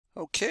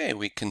Okay,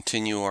 we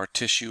continue our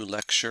tissue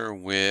lecture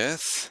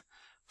with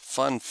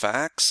fun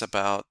facts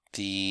about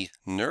the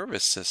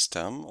nervous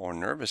system or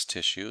nervous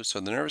tissue. So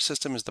the nervous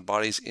system is the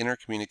body's inner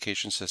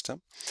communication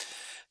system.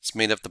 It's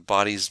made up of the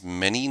body's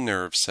many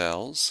nerve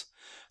cells.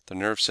 The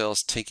nerve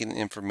cells take in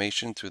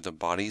information through the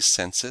body's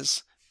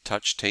senses: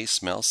 touch, taste,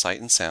 smell,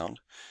 sight, and sound.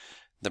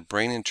 The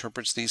brain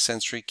interprets these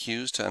sensory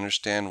cues to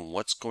understand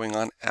what's going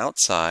on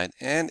outside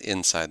and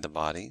inside the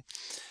body,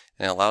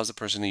 and it allows the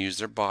person to use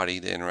their body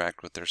to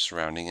interact with their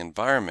surrounding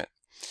environment.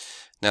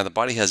 Now, the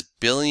body has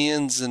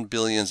billions and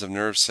billions of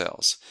nerve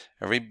cells.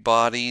 Every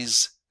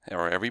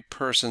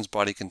person's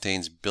body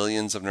contains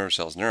billions of nerve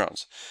cells,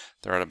 neurons.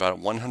 There are about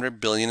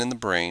 100 billion in the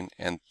brain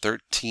and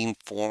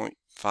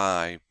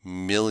 13.5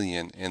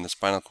 million in the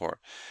spinal cord.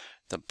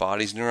 The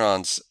body's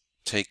neurons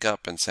take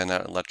up and send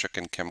out electric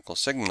and chemical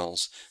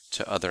signals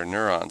to other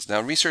neurons.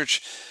 Now,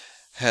 research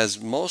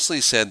has mostly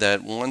said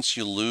that once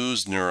you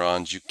lose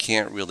neurons, you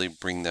can't really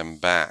bring them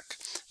back.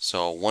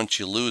 So once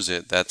you lose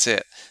it, that's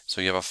it. So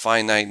you have a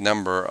finite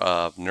number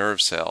of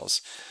nerve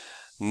cells.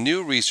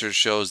 New research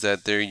shows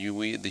that the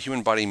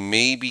human body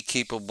may be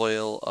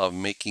capable of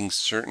making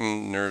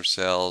certain nerve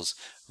cells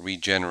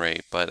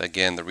regenerate, but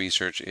again, the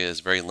research is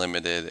very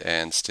limited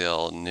and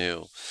still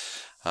new.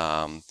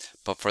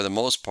 But for the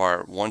most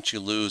part, once you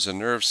lose a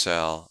nerve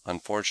cell,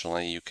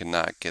 unfortunately, you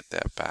cannot get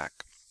that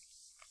back.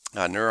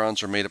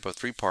 Neurons are made up of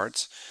three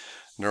parts.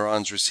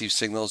 Neurons receive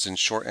signals in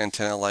short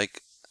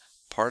antenna-like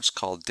parts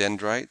called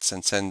dendrites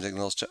and send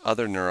signals to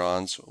other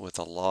neurons with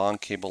a long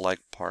cable-like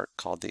part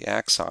called the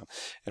axon.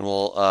 And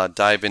we'll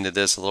dive into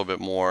this a little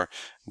bit more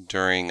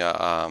during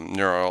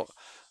the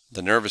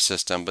nervous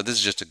system, but this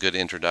is just a good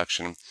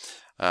introduction.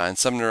 In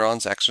some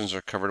neurons, axons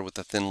are covered with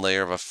a thin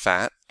layer of a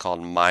fat called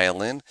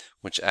myelin,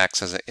 which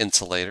acts as an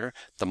insulator.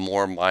 The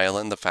more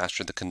myelin, the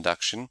faster the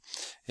conduction.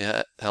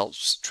 It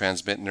helps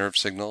transmit nerve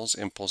signals,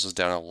 impulses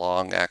down a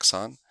long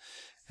axon.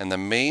 And the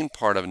main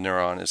part of a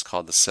neuron is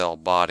called the cell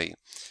body.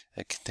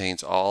 It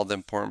contains all the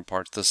important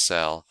parts of the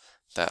cell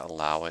that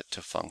allow it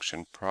to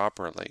function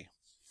properly.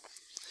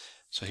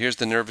 So here's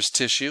the nervous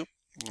tissue,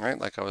 right?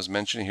 Like I was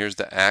mentioning, here's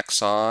the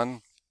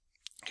axon.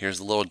 Here's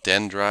the little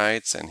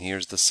dendrites, and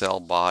here's the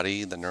cell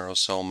body, the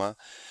neurosoma.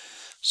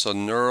 So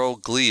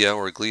neuroglia,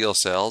 or glial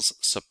cells,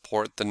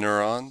 support the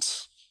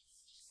neurons.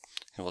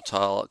 And we'll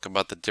talk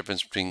about the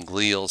difference between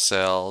glial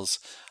cells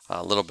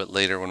a little bit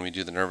later when we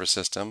do the nervous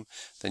system.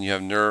 Then you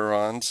have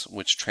neurons,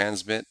 which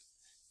transmit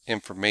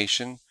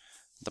information.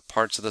 The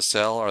parts of the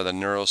cell are the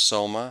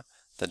neurosoma,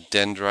 the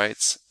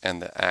dendrites,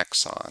 and the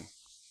axon.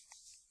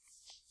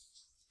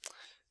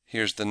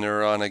 Here's the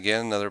neuron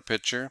again, another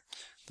picture.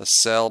 The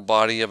cell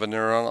body of a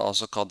neuron,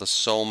 also called the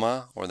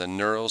soma or the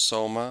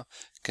neurosoma,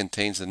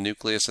 contains the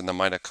nucleus and the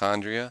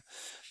mitochondria.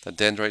 The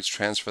dendrites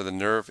transfer the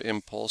nerve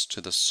impulse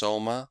to the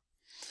soma,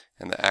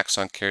 and the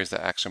axon carries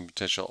the action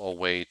potential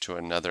away to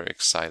another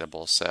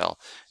excitable cell.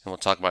 And we'll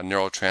talk about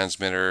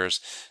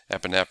neurotransmitters,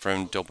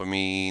 epinephrine,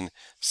 dopamine,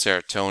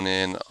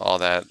 serotonin, all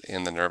that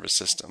in the nervous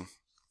system.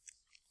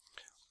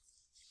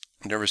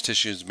 Nervous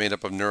tissue is made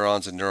up of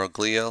neurons and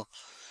neuroglia.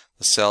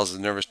 The cells of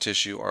the nervous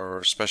tissue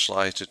are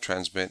specialized to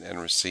transmit and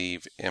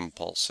receive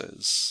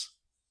impulses.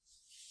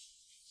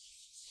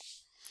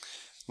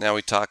 Now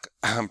we talk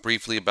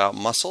briefly about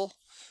muscle.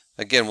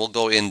 Again, we'll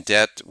go in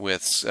depth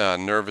with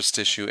nervous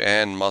tissue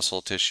and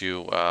muscle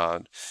tissue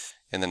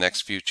in the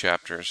next few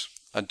chapters.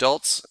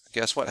 Adults,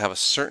 guess what, have a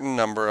certain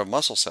number of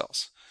muscle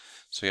cells.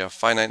 So you have a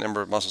finite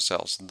number of muscle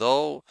cells.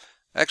 Though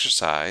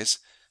exercise,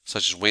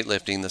 such as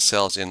weightlifting, the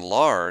cells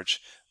enlarge,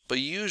 but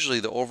usually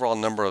the overall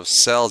number of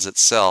cells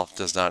itself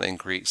does not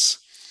increase.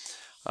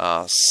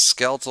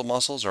 Skeletal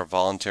muscles are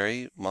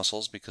voluntary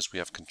muscles because we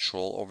have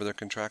control over their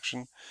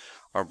contraction.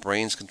 Our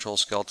brains control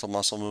skeletal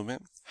muscle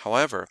movement.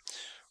 However,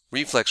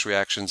 reflex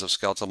reactions of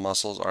skeletal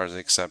muscles are the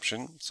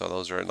exception. So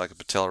those are like a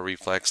Patel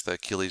reflex, the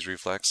Achilles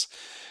reflex.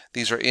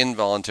 These are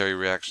involuntary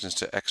reactions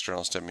to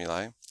external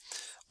stimuli.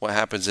 What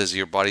happens is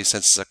your body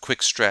senses a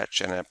quick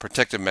stretch, and a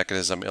protective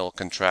mechanism, it'll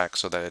contract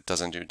so that it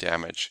doesn't do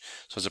damage.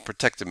 So it's a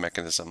protective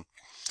mechanism.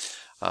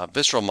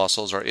 Visceral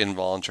muscles are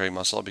involuntary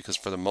muscle because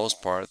for the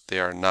most part they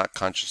are not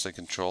consciously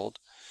controlled.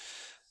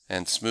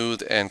 And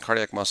smooth and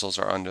cardiac muscles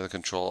are under the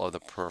control of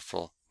the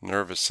peripheral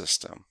nervous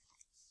system.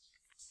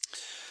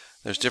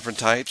 There's different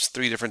types,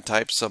 3 different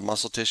types of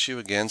muscle tissue.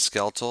 Again,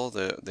 skeletal,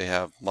 they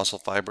have muscle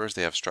fibers,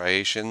 they have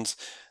striations,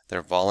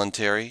 they're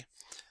voluntary.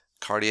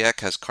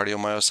 Cardiac has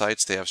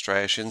cardiomyocytes, they have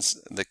striations.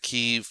 The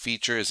key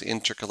feature is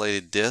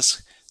intercalated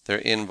disc, they're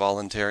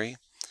involuntary.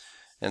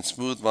 And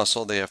smooth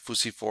muscle, they have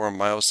fusiform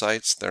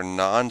myocytes, they're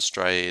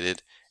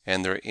non-striated,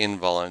 and they're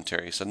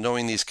involuntary. So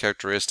knowing these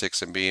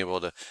characteristics and being able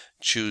to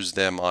choose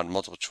them on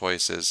multiple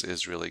choices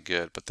is really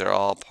good. But they're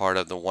all part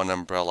of the one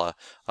umbrella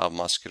of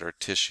muscular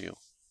tissue.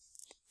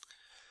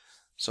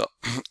 So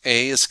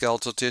A is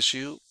skeletal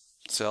tissue.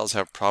 Cells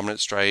have prominent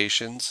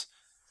striations.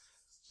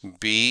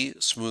 B,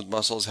 smooth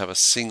muscles have a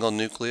single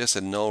nucleus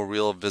and no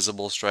real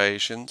visible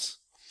striations.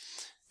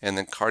 And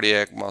then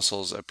cardiac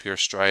muscles appear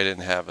striated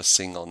and have a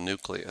single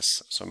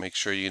nucleus. So make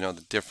sure you know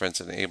the difference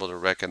and able to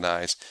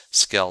recognize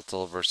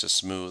skeletal versus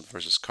smooth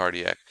versus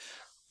cardiac.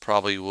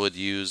 Probably would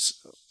use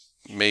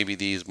maybe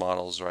these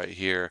models right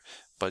here,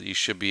 but you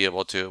should be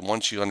able to,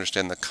 once you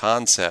understand the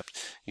concept,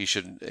 you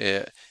should,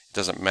 it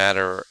doesn't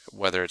matter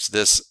whether it's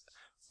this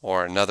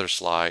or another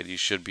slide, you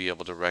should be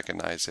able to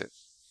recognize it.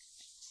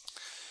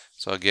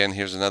 So again,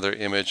 here's another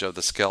image of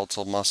the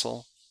skeletal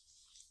muscle.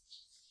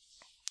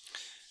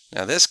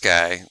 Now this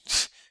guy,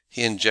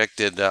 he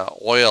injected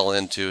oil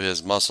into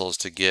his muscles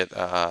to get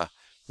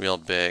real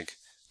big.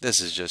 This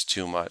is just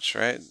too much,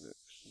 right?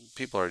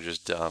 People are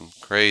just dumb,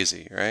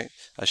 crazy, right?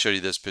 I showed you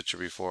this picture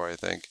before, I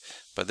think.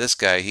 But this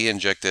guy, he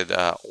injected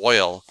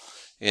oil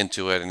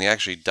into it, and he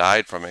actually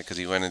died from it because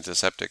he went into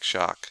septic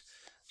shock.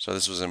 So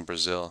this was in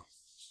Brazil.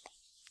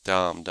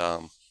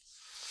 Dumb.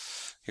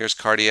 Here's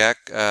cardiac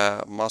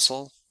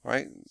muscle,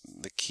 right?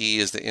 The key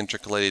is the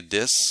intercalated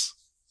discs.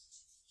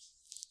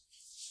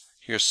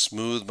 Here's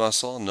smooth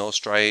muscle, no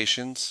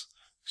striations.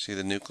 See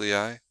the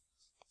nuclei?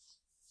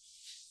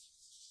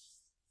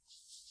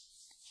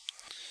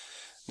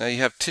 Now you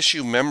have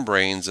tissue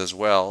membranes as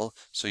well.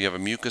 So you have a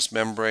mucous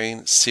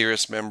membrane,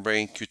 serous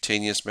membrane,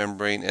 cutaneous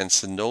membrane, and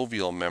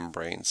synovial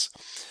membranes.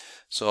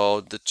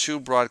 So the two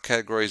broad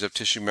categories of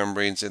tissue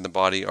membranes in the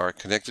body are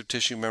connective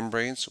tissue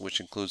membranes, which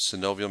include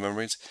synovial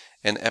membranes,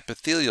 and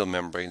epithelial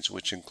membranes,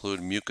 which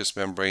include mucous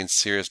membranes,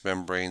 serous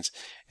membranes,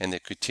 and the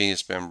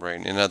cutaneous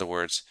membrane. In other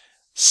words,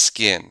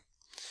 skin.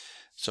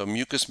 So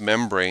mucous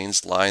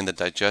membranes line the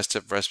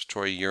digestive,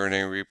 respiratory,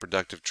 urinary,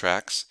 reproductive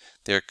tracts.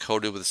 They are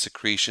coated with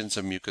secretions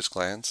of mucous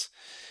glands.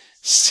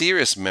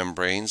 Serous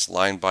membranes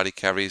line body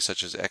cavities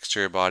such as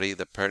exterior body,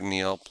 the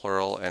peritoneal,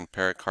 pleural, and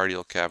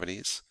pericardial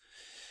cavities.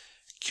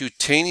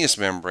 Cutaneous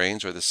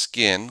membranes, or the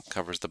skin,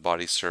 covers the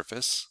body's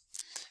surface.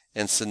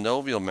 And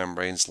synovial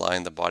membranes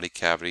line the body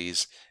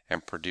cavities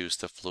and produce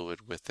the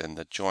fluid within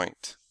the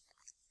joint.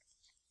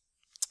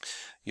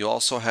 You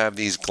also have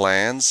these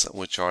glands,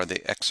 which are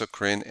the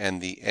exocrine and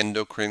the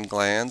endocrine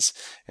glands,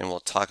 and we'll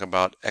talk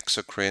about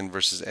exocrine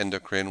versus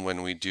endocrine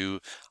when we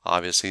do,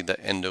 obviously, the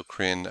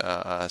endocrine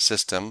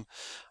system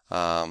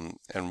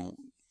and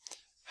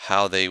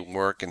how they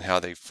work and how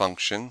they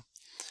function.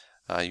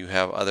 You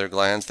have other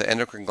glands. The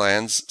endocrine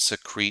glands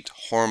secrete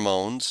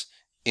hormones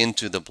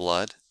into the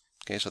blood.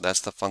 Okay, so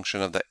that's the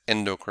function of the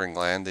endocrine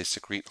gland. They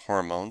secrete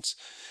hormones.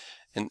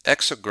 An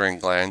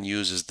exocrine gland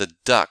uses the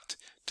duct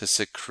to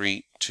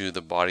secrete to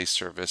the body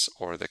surface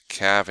or the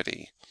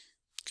cavity.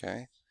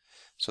 Okay,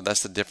 so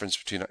that's the difference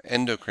between an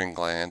endocrine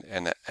gland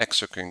and an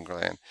exocrine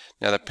gland.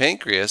 Now the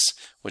pancreas,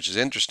 which is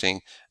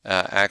interesting,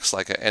 acts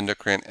like an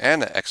endocrine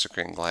and an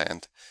exocrine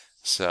gland.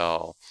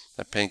 So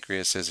the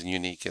pancreas is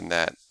unique in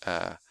that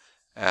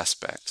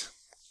aspect.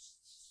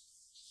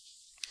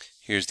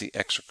 Here's the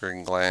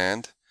exocrine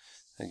gland.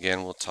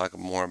 Again, we'll talk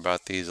more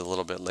about these a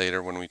little bit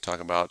later when we talk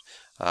about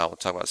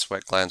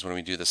sweat glands when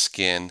we do the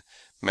skin,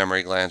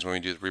 mammary glands when we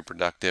do the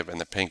reproductive, and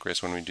the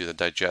pancreas when we do the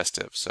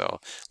digestive. So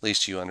at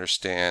least you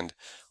understand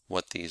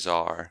what these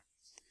are.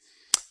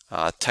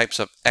 Types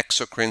of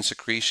exocrine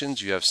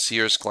secretions. You have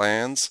serous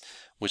glands,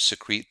 which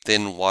secrete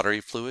thin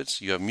watery fluids.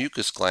 You have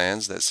mucus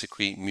glands that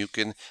secrete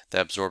mucin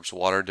that absorbs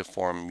water to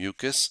form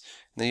mucus.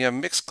 And then you have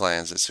mixed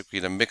glands that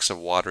secrete a mix of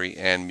watery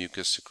and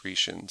mucus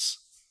secretions.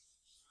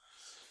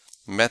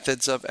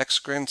 Methods of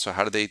exocrine. So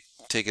how do they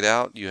take it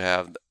out? You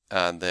have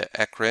the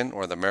eccrine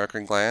or the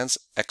merocrine glands,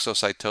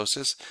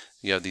 exocytosis.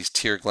 You have these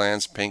tear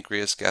glands,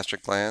 pancreas,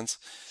 gastric glands.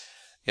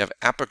 You have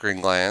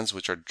apocrine glands,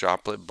 which are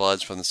droplet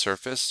buds from the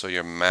surface. So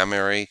your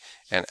mammary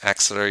and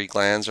axillary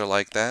glands are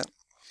like that.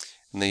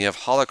 And then you have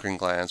holocrine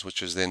glands,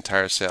 which is the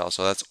entire cell.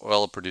 So that's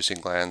oil-producing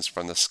glands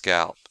from the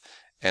scalp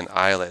and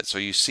eyelid. So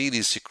you see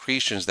these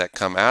secretions that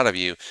come out of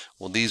you.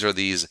 Well, these are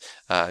these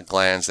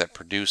glands that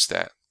produce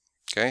that.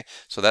 Okay,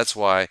 so that's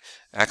why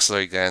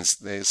axillary glands,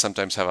 they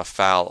sometimes have a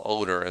foul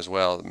odor as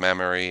well.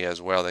 Mammary as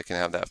well, they can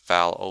have that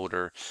foul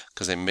odor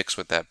because they mix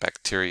with that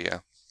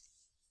bacteria.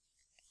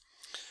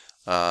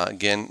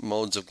 Again,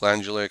 modes of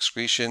glandular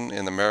excretion.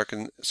 In the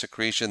merocrine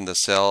secretion, the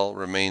cell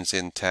remains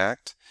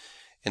intact.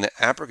 In the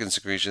apocrine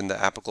secretion, the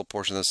apical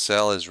portion of the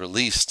cell is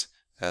released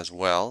as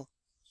well.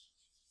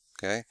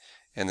 Okay,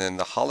 and then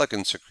the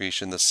holocrine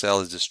secretion, the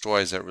cell is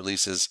destroyed as it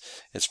releases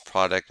its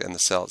product, and the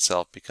cell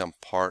itself becomes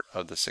part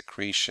of the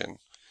secretion.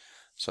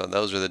 So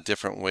those are the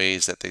different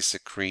ways that they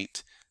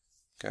secrete.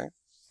 Okay,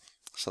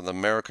 so the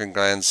merocrine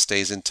gland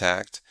stays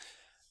intact.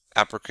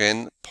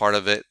 Apocrine, part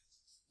of it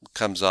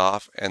comes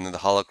off, and then the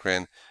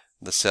holocrine,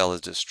 the cell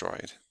is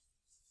destroyed.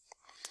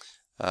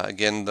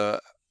 Again,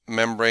 the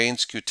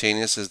membranes,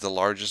 cutaneous is the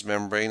largest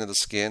membrane of the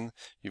skin.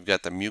 You've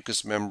got the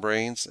mucous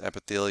membranes,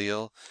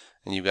 epithelial,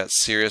 and you've got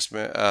serous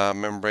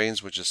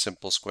membranes, which is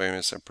simple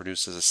squamous and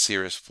produces a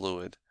serous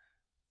fluid.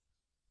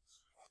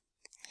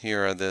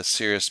 Here are the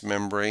serous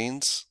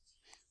membranes.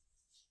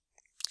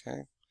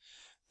 Okay,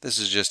 this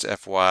is just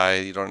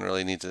FYI. You don't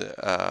really need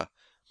to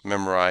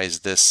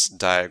memorize this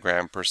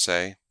diagram per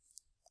se.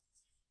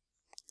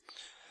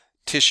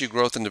 tissue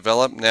growth and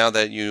develop. Now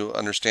that you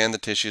understand the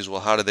tissues, well,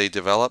 how do they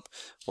develop?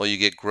 Well, you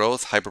get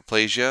growth,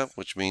 hyperplasia,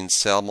 which means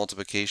cell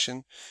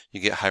multiplication.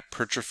 You get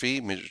hypertrophy,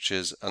 which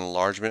is an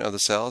enlargement of the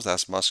cells,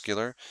 that's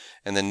muscular.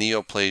 And then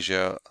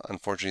neoplasia,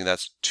 unfortunately,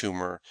 that's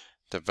tumor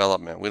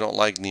development. We don't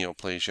like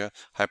neoplasia.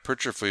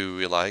 Hypertrophy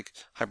we like.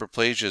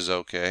 Hyperplasia is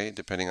okay,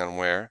 depending on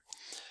where.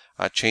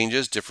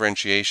 Changes,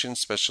 differentiation,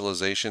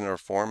 specialization, or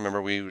form.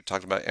 Remember we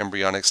talked about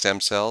embryonic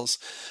stem cells.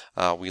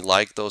 We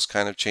like those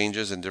kind of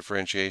changes in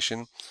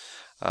differentiation.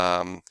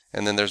 And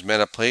then there's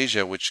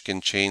metaplasia, which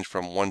can change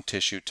from one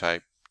tissue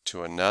type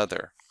to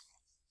another.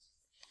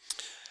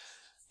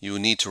 You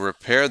need to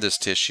repair this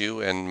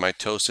tissue, and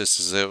mitosis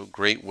is a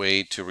great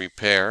way to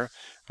repair.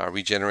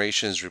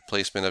 Regeneration is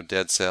replacement of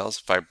dead cells.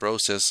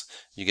 Fibrosis,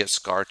 you get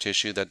scar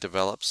tissue that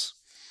develops.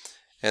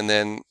 And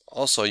then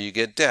also you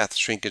get death,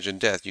 shrinkage and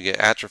death. You get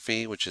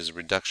atrophy, which is a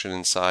reduction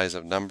in size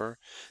of number.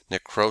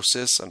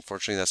 Necrosis,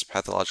 unfortunately that's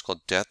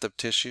pathological death of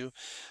tissue.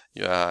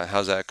 How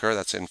does that occur?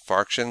 That's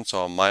infarction.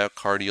 So a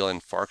myocardial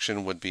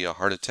infarction would be a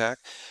heart attack.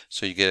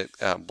 So you get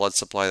blood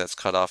supply that's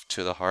cut off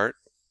to the heart.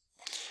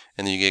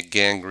 And then you get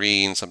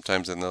gangrene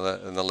sometimes in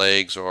the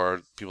legs,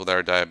 or people that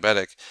are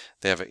diabetic,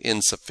 they have an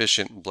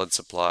insufficient blood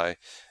supply.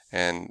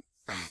 And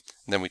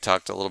then we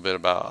talked a little bit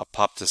about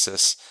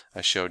apoptosis.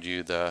 I showed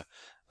you the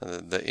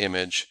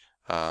image,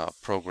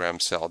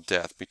 programmed cell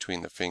death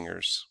between the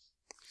fingers.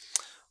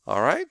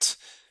 All right.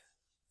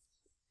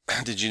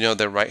 Did you know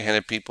that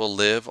right-handed people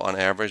live on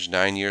average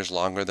 9 years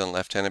longer than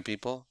left-handed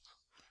people?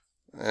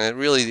 And it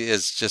really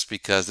is just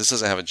because this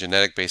doesn't have a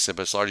genetic basis,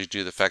 but it's largely due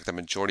to the fact that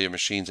the majority of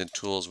machines and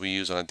tools we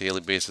use on a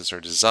daily basis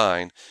are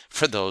designed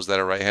for those that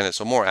are right-handed.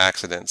 So more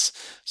accidents.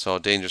 So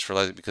dangerous for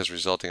life because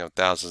resulting of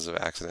thousands of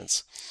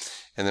accidents.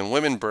 And then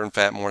women burn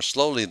fat more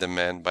slowly than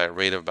men by a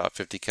rate of about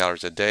 50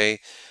 calories a day.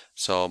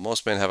 So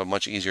most men have a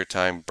much easier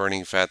time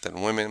burning fat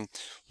than women.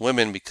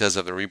 Women, because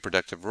of their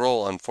reproductive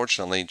role,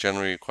 unfortunately,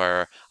 generally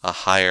require a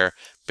higher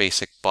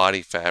basic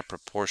body fat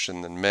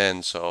proportion than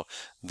men. So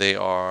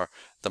the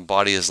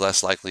body is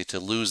less likely to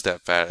lose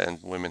that fat, and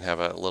women have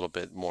a little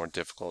bit more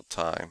difficult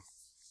time.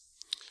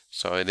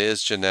 So it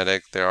is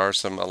genetic. There are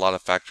a lot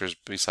of factors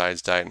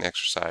besides diet and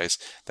exercise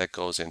that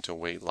goes into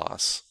weight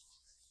loss.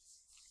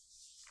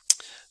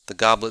 The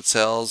goblet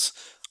cells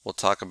we'll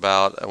talk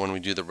about when we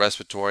do the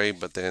respiratory,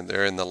 but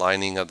they're in the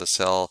lining of the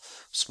cell,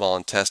 small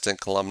intestine,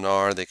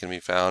 columnar. They can be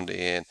found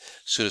in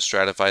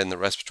pseudostratified in the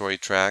respiratory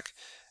tract,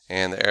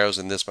 and the arrows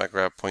in this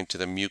micrograph point to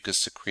the mucus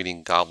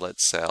secreting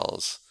goblet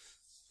cells.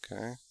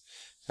 Okay,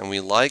 and we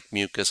like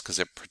mucus because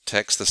it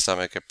protects the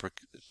stomach, it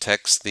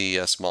protects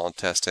the small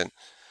intestine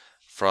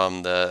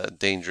from the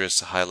dangerous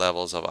high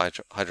levels of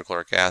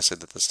hydrochloric acid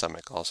that the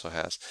stomach also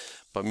has.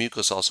 But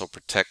mucus also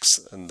protects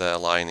the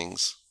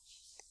linings.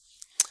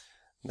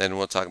 Then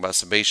we'll talk about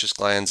sebaceous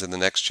glands in the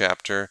next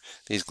chapter.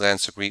 These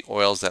glands secrete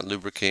oils that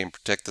lubricate and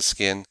protect the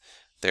skin.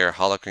 They are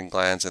holocrine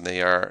glands, and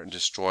they are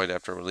destroyed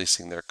after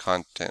releasing their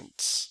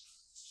contents.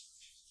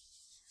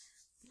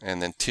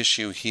 And then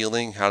tissue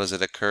healing, how does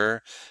it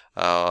occur?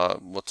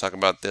 We'll talk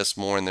about this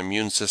more in the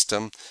immune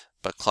system,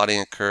 but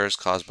clotting occurs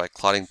caused by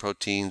clotting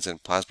proteins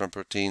and plasma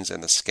proteins,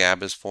 and the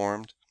scab is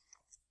formed.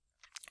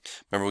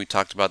 Remember we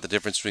talked about the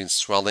difference between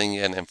swelling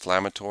and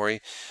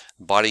inflammatory.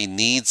 The body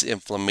needs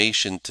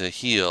inflammation to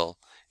heal.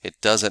 It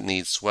doesn't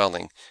need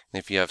swelling.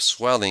 And if you have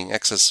swelling,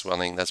 excess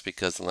swelling, that's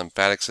because the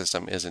lymphatic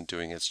system isn't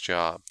doing its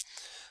job.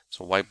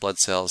 So white blood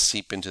cells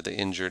seep into the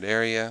injured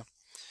area.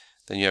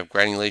 Then you have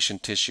granulation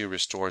tissue,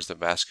 restores the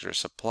vascular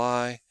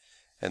supply,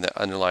 and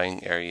the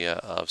underlying area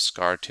of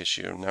scar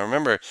tissue. Now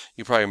remember,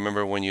 you probably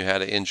remember when you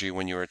had an injury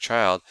when you were a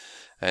child,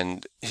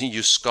 and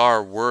you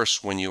scar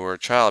worse when you were a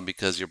child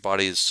because your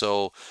body is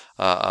so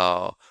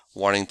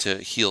wanting to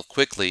heal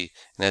quickly.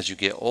 And as you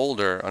get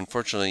older,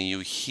 unfortunately,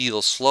 you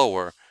heal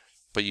slower,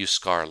 but you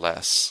scar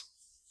less.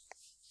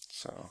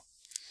 So,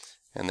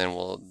 and then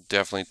we'll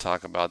definitely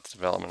talk about the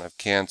development of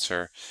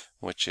cancer,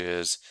 which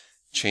is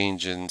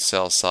change in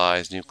cell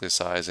size, nucleus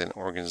size, and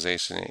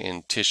organization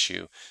in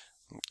tissue.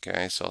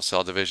 Okay, so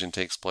cell division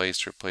takes place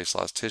to replace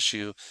lost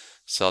tissue.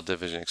 Cell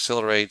division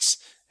accelerates,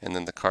 and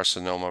then the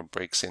carcinoma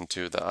breaks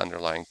into the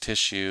underlying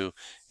tissue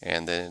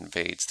and then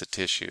invades the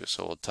tissue.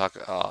 So we'll talk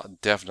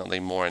definitely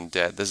more in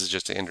depth. This is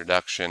just an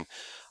introduction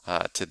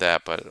to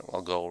that, but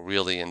I'll go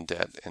really in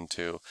depth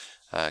into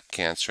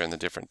cancer and the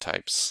different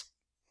types.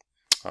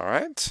 All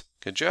right,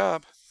 good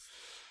job.